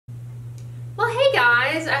Well, hey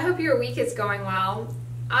guys, I hope your week is going well.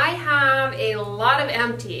 I have a lot of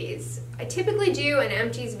empties. I typically do an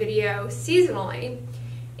empties video seasonally,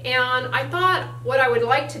 and I thought what I would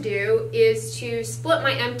like to do is to split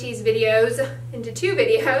my empties videos into two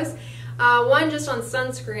videos, one just on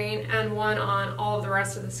sunscreen and one on all of the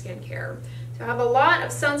rest of the skincare. So I have a lot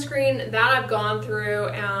of sunscreen that I've gone through,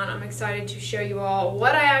 and I'm excited to show you all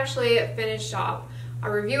what I actually finished up. I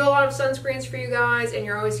review a lot of sunscreens for you guys, and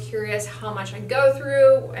you're always curious how much I go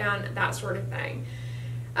through and that sort of thing.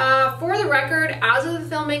 For the record, as of the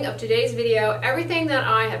filming of today's video, everything that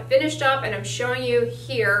I have finished up and I'm showing you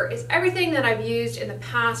here is everything that I've used in the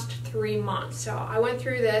past 3 months. So I went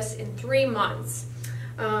through this in 3 months.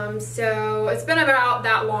 So it's been about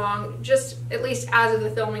that long, just at least as of the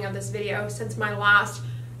filming of this video, since my last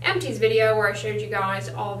empties video where I showed you guys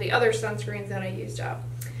all the other sunscreens that I used up.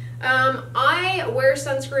 I wear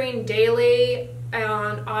sunscreen daily,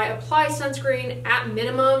 and I apply sunscreen at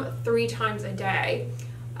minimum 3 times a day.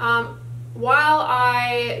 While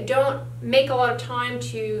I don't make a lot of time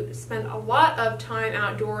to spend a lot of time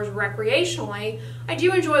outdoors recreationally, I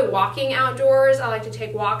do enjoy walking outdoors. I like to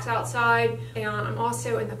take walks outside, and I'm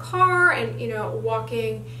also in the car and,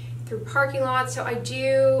 walking through parking lots. So I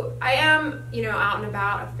am, out and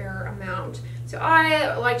about a fair amount. So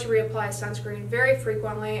I like to reapply sunscreen very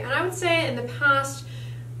frequently, and I would say in the past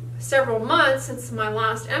several months since my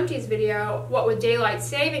last empties video, what with daylight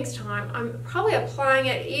savings time, I'm probably applying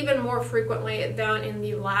it even more frequently than in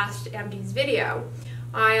the last empties video.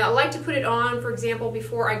 I like to put it on, for example,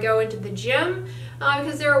 before I go into the gym,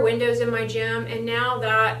 because there are windows in my gym, and now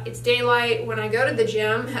that it's daylight when I go to the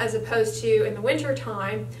gym as opposed to in the winter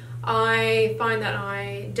time, I find that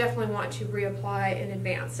I definitely want to reapply in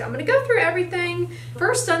advance. So I'm going to go through everything.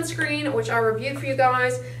 First sunscreen, which I reviewed for you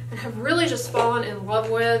guys and have really just fallen in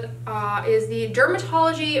love with, is the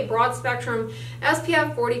Dermatology Broad Spectrum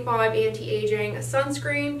SPF 45 Anti-Aging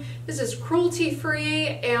Sunscreen. This is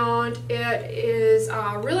cruelty-free, and it is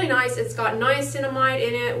really nice. It's got niacinamide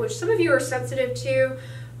in it, which some of you are sensitive to.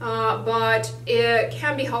 But it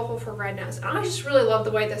can be helpful for redness. And I just really love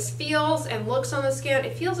the way this feels and looks on the skin.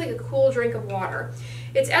 It feels like a cool drink of water.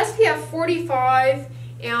 It's SPF 45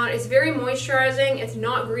 and it's very moisturizing. It's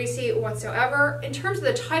not greasy whatsoever. In terms of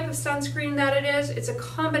the type of sunscreen that it is, it's a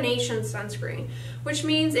combination sunscreen, which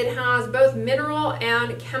means it has both mineral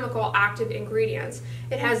and chemical active ingredients.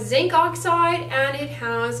 It has zinc oxide and it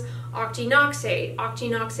has octinoxate.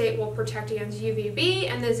 Octinoxate will protect against UVB,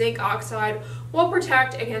 and the zinc oxide will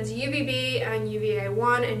protect against UVB and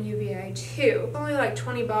UVA1 and UVA2. It's only like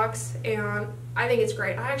 20 bucks, and I think it's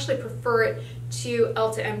great. I actually prefer it to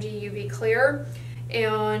Elta MD UV Clear.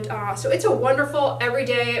 And so it's a wonderful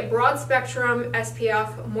everyday broad spectrum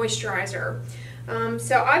SPF moisturizer.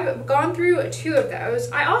 So I've gone through 2 of those.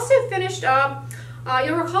 I also finished up,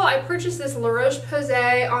 you'll recall I purchased this La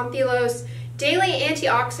Roche-Posay Anthelos Daily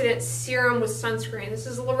Antioxidant Serum with Sunscreen. This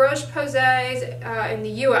is La Roche-Posay's in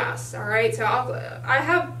the US, alright? So I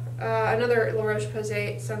have another La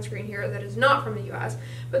Roche-Posay sunscreen here that is not from the US,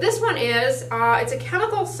 but this one is, it's a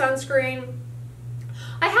chemical sunscreen.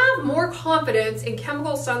 I have more confidence in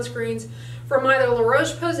chemical sunscreens from either La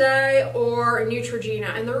Roche-Posay or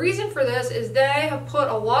Neutrogena, and the reason for this is they have put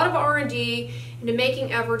a lot of R&D into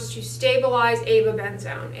making efforts to stabilize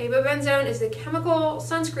avobenzone. Avobenzone is the chemical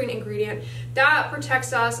sunscreen ingredient that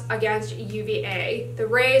protects us against UVA, the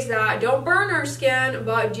rays that don't burn our skin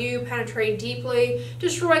but do penetrate deeply,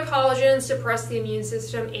 destroy collagen, suppress the immune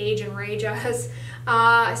system, age and rage us.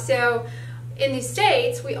 So in the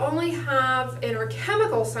States, we only have in our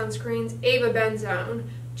chemical sunscreens avobenzone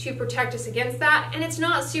to protect us against that, and it's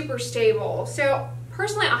not super stable. So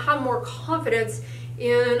personally, I have more confidence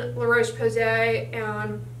in La Roche-Posay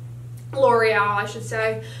and L'Oreal, I should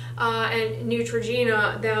say, and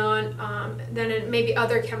Neutrogena than in maybe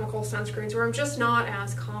other chemical sunscreens, where I'm just not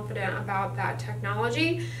as confident about that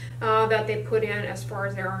technology that they put in as far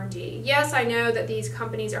as their R&D. Yes, I know that these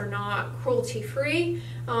companies are not cruelty-free,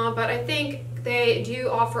 but I think they do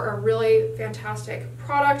offer a really fantastic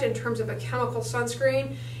product in terms of a chemical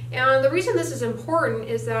sunscreen. And the reason this is important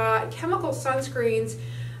is that chemical sunscreens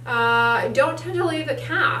don't tend to leave a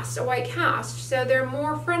white cast, so they're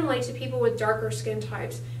more friendly to people with darker skin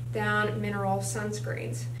types than mineral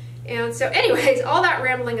sunscreens. And so anyways, all that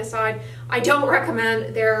rambling aside, I don't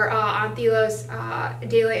recommend their Anthelos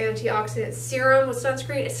Daily Antioxidant Serum with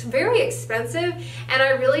Sunscreen. It's very expensive, and I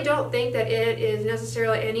really don't think that it is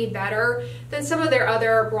necessarily any better than some of their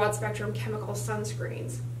other broad spectrum chemical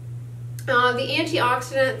sunscreens. The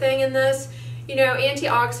antioxidant thing in this,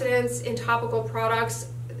 antioxidants in topical products,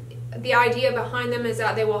 the idea behind them is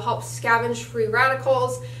that they will help scavenge free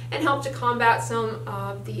radicals and help to combat some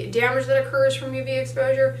of the damage that occurs from UV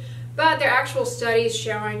exposure. But there are actual studies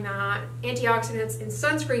showing that antioxidants and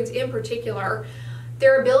sunscreens in particular,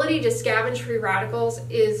 their ability to scavenge free radicals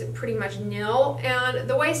is pretty much nil. And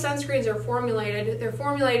the way sunscreens are formulated, they're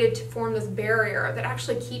formulated to form this barrier that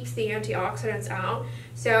actually keeps the antioxidants out.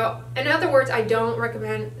 So in other words, I don't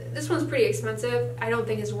recommend, this one's pretty expensive. I don't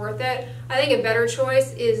think it's worth it. I think a better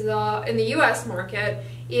choice is in the US market,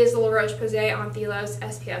 is the La Roche-Posay Anthelos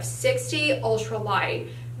SPF 60 Ultra Light.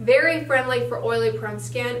 Very friendly for oily prone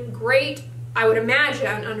skin. Great, I would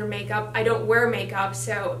imagine, under makeup. I don't wear makeup,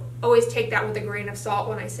 so always take that with a grain of salt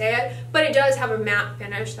when I say it. But it does have a matte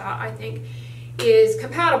finish that I think is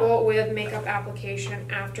compatible with makeup application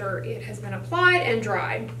after it has been applied and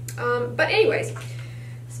dried. But anyways,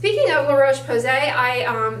 speaking of La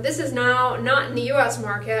Roche-Posay, this is now not in the US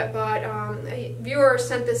market, but a viewer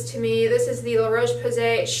sent this to me. This is the La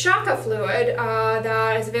Roche-Posay Shaka Fluid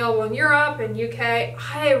that is available in Europe and UK.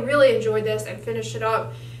 I really enjoyed this and finished it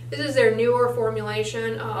up. This is their newer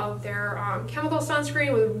formulation of their chemical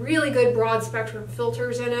sunscreen with really good broad spectrum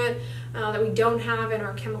filters in it that we don't have in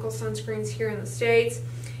our chemical sunscreens here in the States.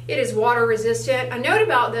 It is water resistant. A note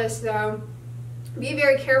about this though, be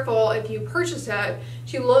very careful if you purchase it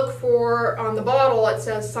to look for, on the bottle it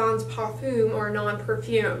says sans parfum or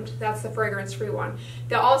non-perfumed. That's the fragrance-free one.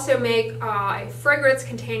 They'll also make a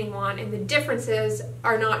fragrance-containing one, and the differences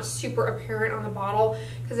are not super apparent on the bottle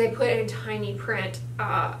because they put in tiny print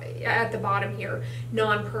at the bottom here,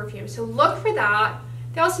 non-perfume. So look for that.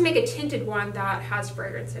 They also make a tinted one that has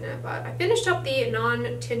fragrance in it, but I finished up the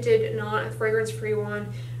non-tinted, non-fragrance-free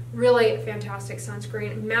one. Really fantastic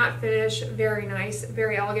sunscreen, matte finish, very nice,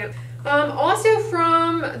 very elegant. Also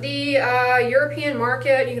from the European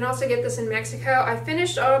market, you can also get this in Mexico. I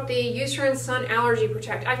finished up the Eucerin Sun Allergy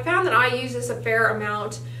Protect. I found that I use this a fair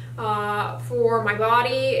amount for my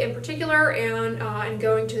body in particular and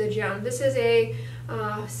going to the gym. This is a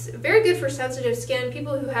very good for sensitive skin.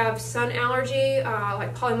 People who have sun allergy,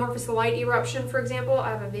 like polymorphous light eruption, for example. I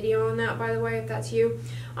have a video on that, by the way, if that's you.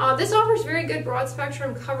 This offers very good broad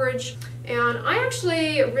spectrum coverage, and I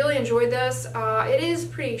actually really enjoyed this. It is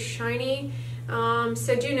pretty shiny,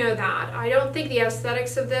 so do know that. I don't think the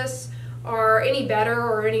aesthetics of this are any better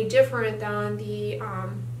or any different than the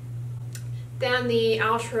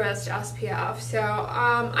Altruist SPF. So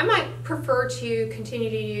I might prefer to continue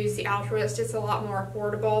to use the Altruist. It's a lot more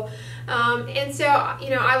affordable. And so, you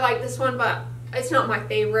know, I like this one, but it's not my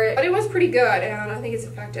favorite. But it was pretty good, and I think it's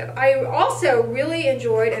effective. I also really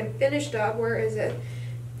enjoyed and finished up, where is it?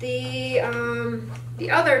 The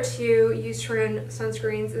other two Eucerin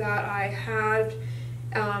sunscreens that I had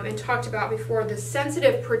and talked about before, the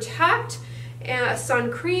Sensitive Protect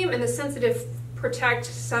Sun Cream and the Sensitive Protect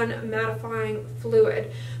Sun Mattifying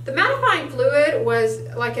Fluid. The mattifying fluid was,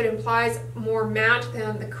 like it implies, more matte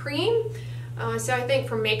than the cream. So I think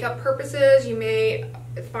for makeup purposes, you may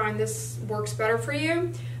find this works better for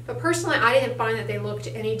you. But personally, I didn't find that they looked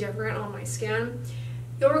any different on my skin.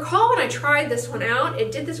 You'll recall when I tried this one out,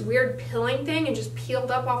 it did this weird pilling thing and just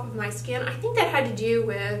peeled up off of my skin. I think that had to do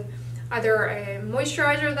with either a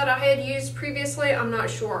moisturizer that I had used previously, I'm not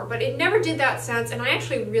sure, but it never did that since, and I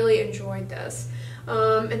actually really enjoyed this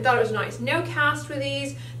and thought it was nice. No cast with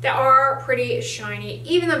these. They are pretty shiny.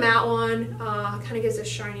 Even the matte one kind of gives a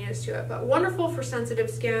shininess to it, but wonderful for sensitive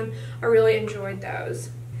skin. I really enjoyed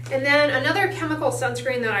those. And then another chemical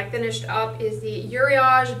sunscreen that I finished up is the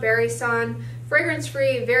Uriage Berry Sun.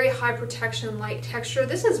 Fragrance-free, very high protection, light texture.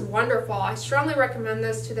 This is wonderful. I strongly recommend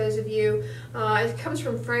this to those of you. It comes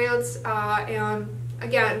from France, and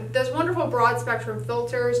again, those wonderful broad spectrum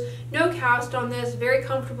filters. No cast on this, very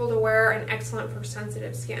comfortable to wear and excellent for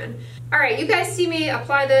sensitive skin. All right, you guys see me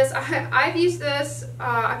apply this. I've used this,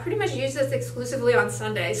 I pretty much use this exclusively on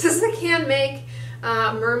Sundays. This is the Can Make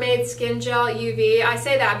Mermaid Skin Gel UV. I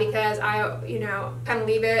say that because I, kind of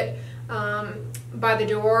leave it by the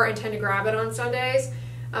door and tend to grab it on Sundays.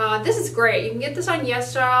 This is great. You can get this on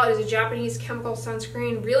YesStyle. It is a Japanese chemical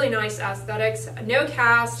sunscreen. Really nice aesthetics. No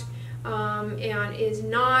cast, and is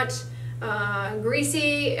not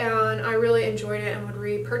greasy, and I really enjoyed it and would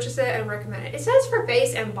repurchase it and recommend it. It says for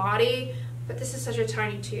face and body, but this is such a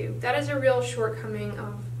tiny tube. That is a real shortcoming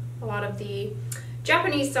of a lot of the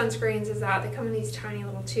Japanese sunscreens, is that they come in these tiny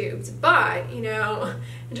little tubes. But, in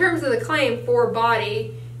terms of the claim for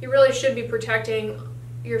body, you really should be protecting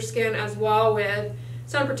your skin as well with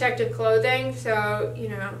sun protective clothing. So,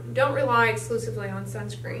 don't rely exclusively on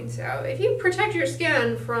sunscreen. So if you protect your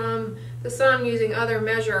skin from the sun using other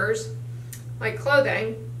measures like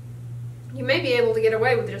clothing, you may be able to get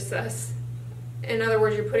away with just this. In other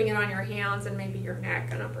words, you're putting it on your hands and maybe your neck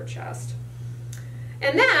and upper chest.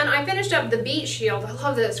 And then I finished up the Beet Shield. I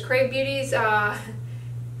love this. Crave Beauty's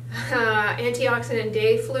antioxidant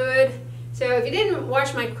day fluid. So if you didn't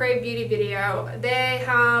watch my Crave Beauty video, they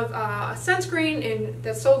have a sunscreen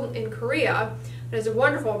that's sold in Korea. It is a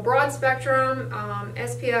wonderful broad spectrum,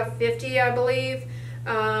 SPF 50 I believe,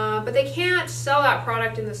 but they can't sell that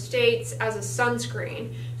product in the States as a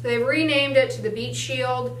sunscreen. So they've renamed it to the Beet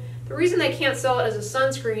Shield. The reason they can't sell it as a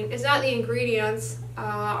sunscreen is that the ingredients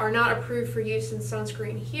are not approved for use in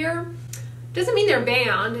sunscreen here. Doesn't mean they're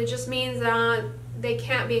banned, it just means that they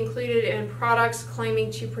can't be included in products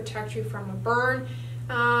claiming to protect you from a burn.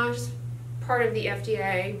 Just part of the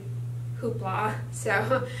FDA hoopla.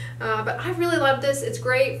 So, but I really love this. It's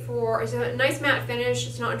great for, it's a nice matte finish.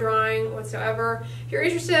 It's not drying whatsoever. If you're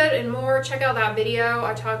interested in more, check out that video.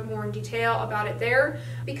 I talk more in detail about it there.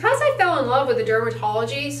 Because I fell in love with the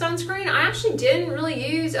dermatology sunscreen, I actually didn't really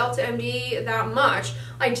use EltaMD that much.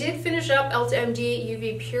 I did finish up EltaMD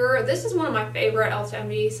UV Pure. This is one of my favorite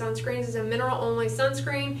EltaMD sunscreens. It's a mineral-only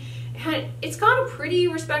sunscreen, and it's got a pretty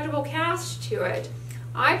respectable cast to it.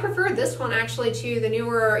 I prefer this one actually to the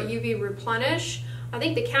newer UV Replenish. I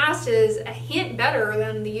think the cast is a hint better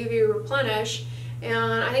than the UV Replenish,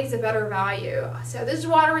 and I think it's a better value. So this is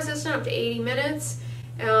water resistant up to 80 minutes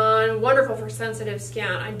and wonderful for sensitive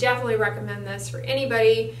skin. I definitely recommend this for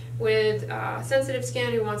anybody with sensitive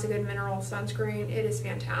skin who wants a good mineral sunscreen. It is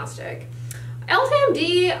fantastic.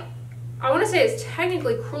 EltaMD, I want to say, is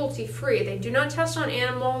technically cruelty-free. They do not test on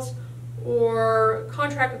animals or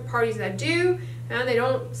contract with parties that do, and they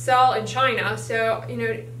don't sell in China. So, you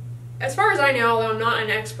know, as far as I know, although I'm not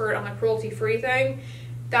an expert on the cruelty-free thing,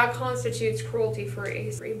 that constitutes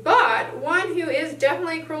cruelty-free. But one who is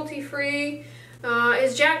definitely cruelty-free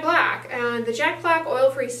is Jack Black, and the Jack Black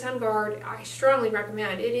Oil-Free Sun Guard I strongly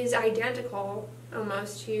recommend. It is identical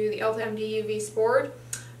almost to the EltaMD UV Sport.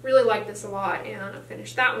 Really like this a lot, and I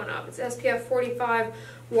finished that one up. It's SPF 45,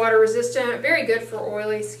 water resistant, very good for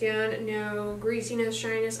oily skin, no greasiness,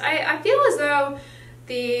 shininess. I feel as though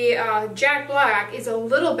the Jack Black is a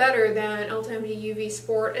little better than EltaMD UV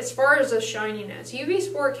Sport as far as the shininess. UV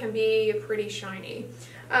Sport can be pretty shiny.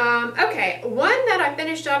 Okay, one that I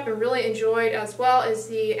finished up and really enjoyed as well is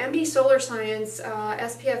the MD Solar Science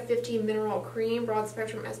SPF 50 Mineral Cream, Broad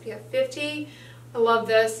Spectrum SPF 50. I love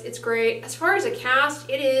this. It's great. As far as a cast,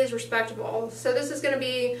 it is respectable. So this is going to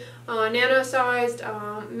be nano-sized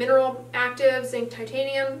mineral active zinc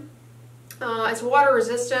titanium. It's water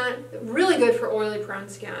resistant, really good for oily prone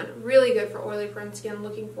skin. Really good for oily prone skin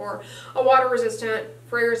looking for a water resistant,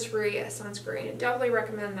 fragrance free sunscreen. Definitely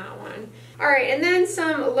recommend that one. Alright, and then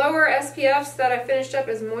some lower SPFs that I finished up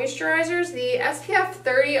as moisturizers. The SPF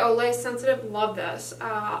 30 Olay Sensitive, love this.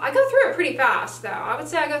 I go through it pretty fast though. I would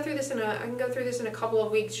say I can go through this in a couple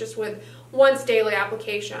of weeks just with once daily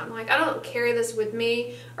application. Like, I don't carry this with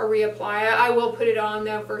me or reapply it. I will put it on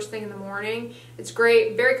though first thing in the morning. It's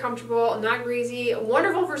great, very comfortable, not greasy,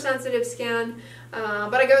 wonderful for sensitive skin,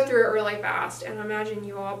 but I go through it really fast, and I imagine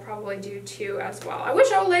you all probably do too as well. I wish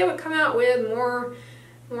Olay would come out with more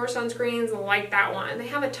sunscreens like that one. They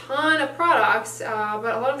have a ton of products,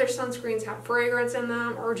 but a lot of their sunscreens have fragrance in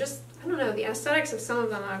them, or just, I don't know, the aesthetics of some of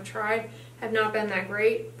them I've tried have not been that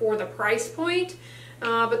great for the price point.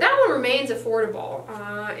 But that one remains affordable,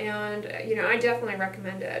 and you know, I definitely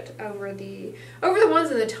recommend it over the ones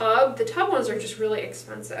in the tub. The tub ones are just really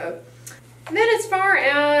expensive. And then as far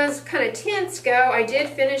as kind of tints go, I did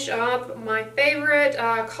finish up my favorite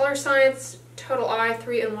Color Science Total Eye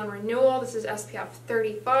 3-in-1 Renewal. This is SPF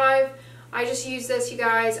 35. I just use this, you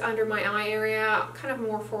guys, under my eye area, kind of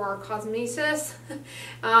more for cosmesis.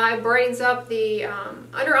 It brightens up the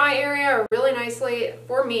under eye area really nicely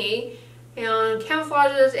for me, and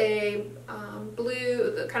camouflages a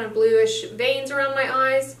kind of bluish veins around my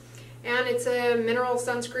eyes. And it's a mineral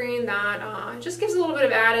sunscreen that just gives a little bit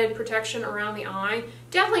of added protection around the eye.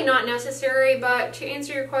 Definitely not necessary, but to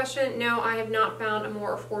answer your question, no, I have not found a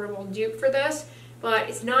more affordable dupe for this. But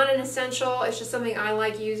it's not an essential, it's just something I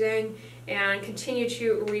like using and continue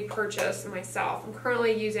to repurchase myself. I'm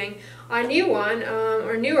currently using a new one,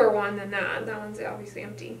 or newer one than that. That one's obviously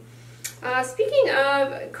empty. Speaking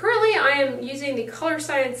of, currently I am using the Color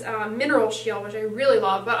Science Mineral Shield, which I really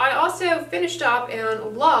love, but I also finished up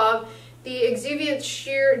and love the Exuviant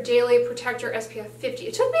Sheer Daily Protector SPF 50.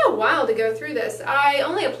 It took me a while to go through this. I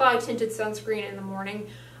only apply tinted sunscreen in the morning.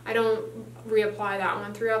 I don't reapply that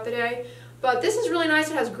one throughout the day. But this is really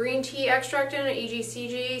nice. It has green tea extract in it,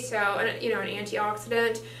 EGCG, so, you know, an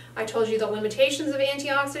antioxidant. I told you the limitations of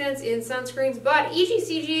antioxidants in sunscreens, but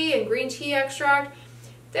EGCG and green tea extract,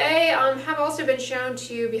 They have also been shown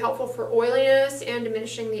to be helpful for oiliness and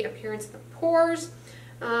diminishing the appearance of the pores.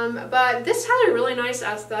 But this has a really nice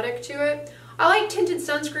aesthetic to it. I like tinted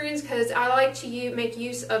sunscreens because I like to make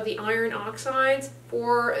use of the iron oxides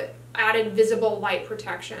for added visible light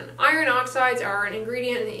protection. Iron oxides are an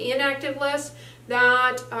ingredient in the inactive list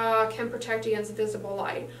that can protect against visible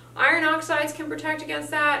light. Iron oxides can protect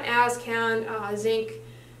against that, as can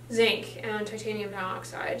zinc and titanium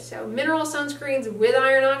dioxide. So mineral sunscreens with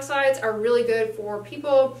iron oxides are really good for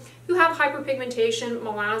people who have hyperpigmentation,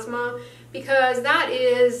 melasma, because that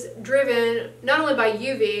is driven not only by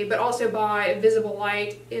UV but also by visible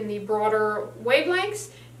light in the broader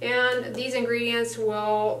wavelengths, and these ingredients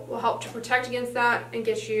will help to protect against that and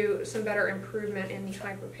get you some better improvement in the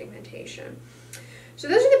hyperpigmentation. So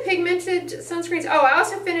those are the pigmented sunscreens. Oh, I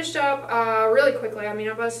also finished up really quickly, I mean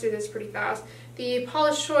I buzzed through this pretty fast, the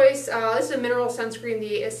Paula's Choice, this is a mineral sunscreen,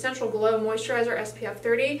 the Essential Glow Moisturizer SPF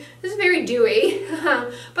 30. This is very dewy,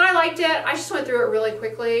 but I liked it. I just went through it really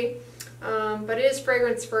quickly, but it is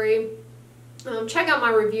fragrance free. Check out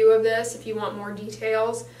my review of this if you want more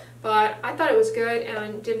details. But I thought it was good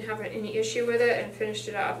and didn't have any issue with it and finished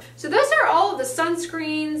it up. So those are all of the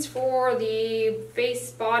sunscreens for the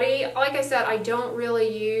face body. Like I said, I don't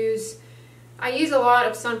really use, I use a lot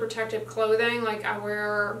of sun protective clothing. Like I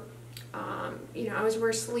wear, you know, I always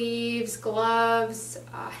wear sleeves, gloves,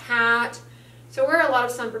 a hat. So I wear a lot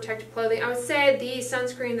of sun protective clothing. I would say the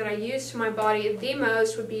sunscreen that I use to my body the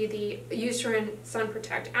most would be the Eucerin Sun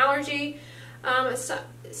Protect Allergy.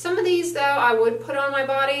 Some of these though I would put on my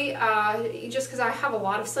body just because I have a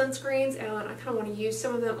lot of sunscreens and I kind of want to use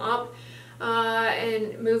some of them up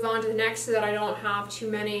and move on to the next so that I don't have too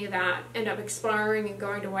many that end up expiring and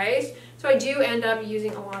going to waste. So I do end up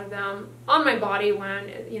using a lot of them on my body when,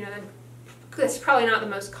 you know, that's probably not the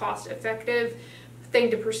most cost-effective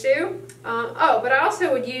thing to pursue. Oh, but I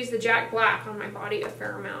also would use the Jack Black on my body a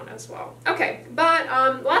fair amount as well. Okay, but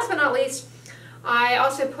last but not least, I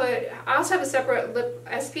also have a separate lip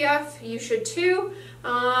SPF. You should too.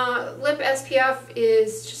 Lip SPF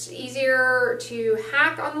is just easier to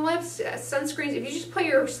hack on the lips. Sunscreens, if you just put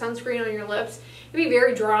your sunscreen on your lips, it can be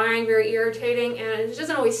very drying, very irritating, and it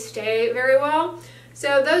doesn't always stay very well.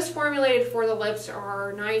 So those formulated for the lips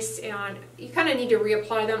are nice, and you kind of need to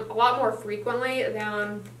reapply them a lot more frequently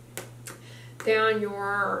than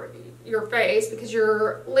your face, because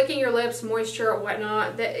you're licking your lips, moisture,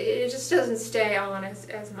 whatnot, that it just doesn't stay on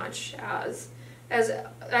as much as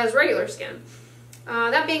regular skin.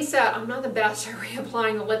 That being said, I'm not the best at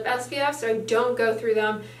reapplying the lip SPF, so I don't go through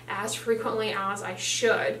them as frequently as I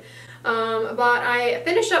should. But I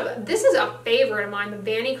finished up, this is a favorite of mine, the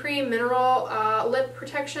Vanny Cream Mineral Lip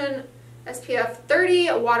Protection SPF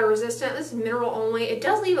 30, water resistant. This is mineral only. It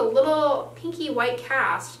does leave a little pinky white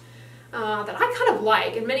cast that I kind of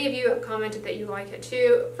like, and many of you have commented that you like it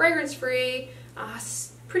too. Fragrance free,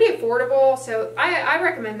 pretty affordable, so I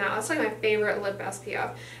recommend that. That's like my favorite lip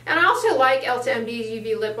SPF. And I also like EltaMD's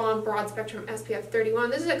UV Lip Balm Broad Spectrum SPF 31.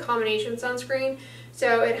 This is a combination sunscreen,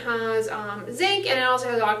 so it has zinc and it also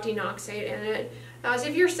has octinoxate in it. So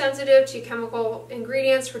if you're sensitive to chemical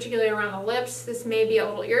ingredients, particularly around the lips, this may be a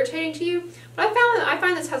little irritating to you. But I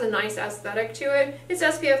find this has a nice aesthetic to it. It's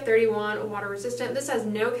SPF 31, water resistant. This has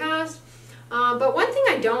no cast. But one thing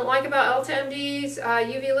I don't like about EltaMD's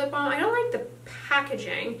UV Lip Balm, I don't like the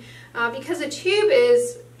packaging because the tube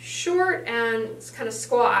is short and it's kind of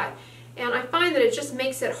squat. And I find that it just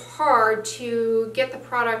makes it hard to get the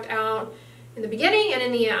product out in the beginning and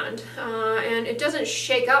in the end, and it doesn't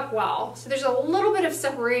shake up well. So there's a little bit of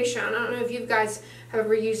separation. I don't know if you guys have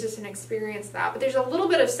ever used this and experienced that, but there's a little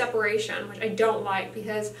bit of separation, which I don't like,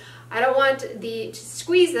 because I don't want to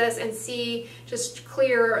squeeze this and see just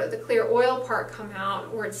the clear oil part come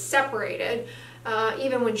out where it's separated,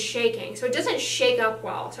 even when shaking. So it doesn't shake up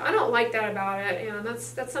well. So I don't like that about it, and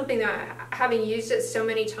that's something that, having used it so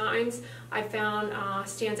many times, I found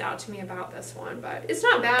stands out to me about this one. But it's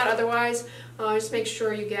not bad otherwise. Just make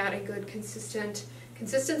sure you get a good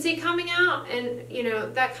consistency coming out, and you know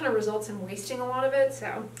that kind of results in wasting a lot of it,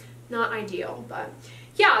 so not ideal. But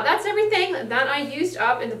yeah, that's everything that I used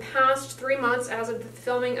up in the past 3 months as of the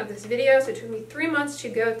filming of this video. So it took me 3 months to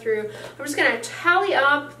go through. I'm just going to tally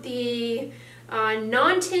up the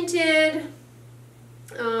non-tinted,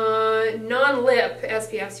 non-lip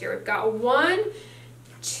SPFs here. We've got 1,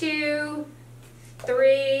 2,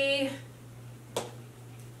 3,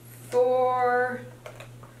 4,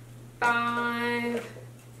 5,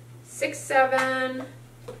 6, 7,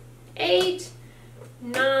 8,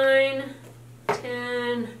 9,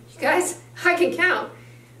 10. You guys, I can count.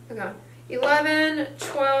 Okay. 11,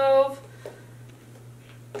 12,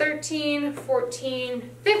 13, 14,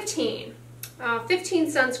 15. 15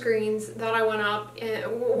 sunscreens that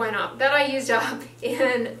I used up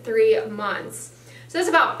in 3 months. So that's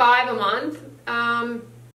about 5 a month.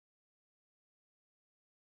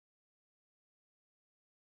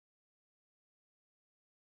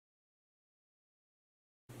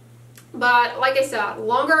 But like I said,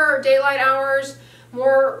 longer daylight hours,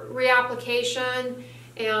 more reapplication,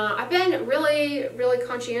 and I've been really, really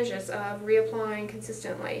conscientious of reapplying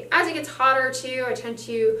consistently. As it gets hotter too, I tend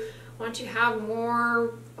to want to have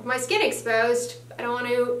more of my skin exposed. I don't want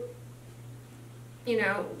to, you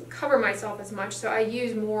know, cover myself as much, so I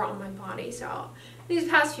use more on my body. So these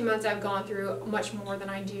past few months I've gone through much more than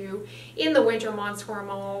I do in the winter months where I'm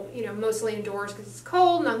all, you know, mostly indoors because it's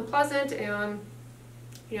cold and unpleasant, and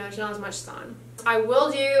you know, there's not as much sun. I will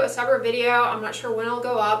do a separate video, I'm not sure when it'll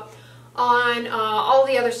go up, on all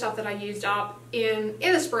the other stuff that I used up in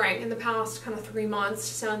the spring, in the past kind of 3 months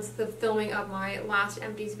since the filming of my last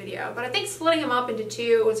Empties video. But I think splitting them up into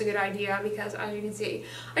 2 was a good idea because, as you can see,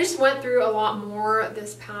 I just went through a lot more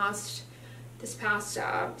this past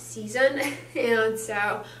season, and so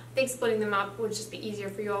I think splitting them up would just be easier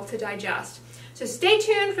for you all to digest. So stay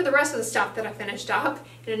tuned for the rest of the stuff that I finished up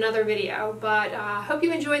in another video, but hope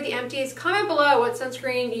you enjoyed the Empties. Comment below what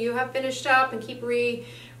sunscreen you have finished up and keep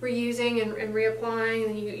reusing and reapplying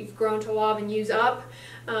and you've grown to love and use up.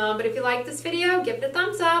 But if you like this video, give it a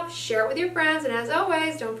thumbs up, share it with your friends, and as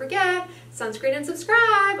always, don't forget, sunscreen and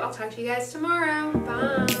subscribe. I'll talk to you guys tomorrow.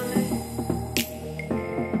 Bye.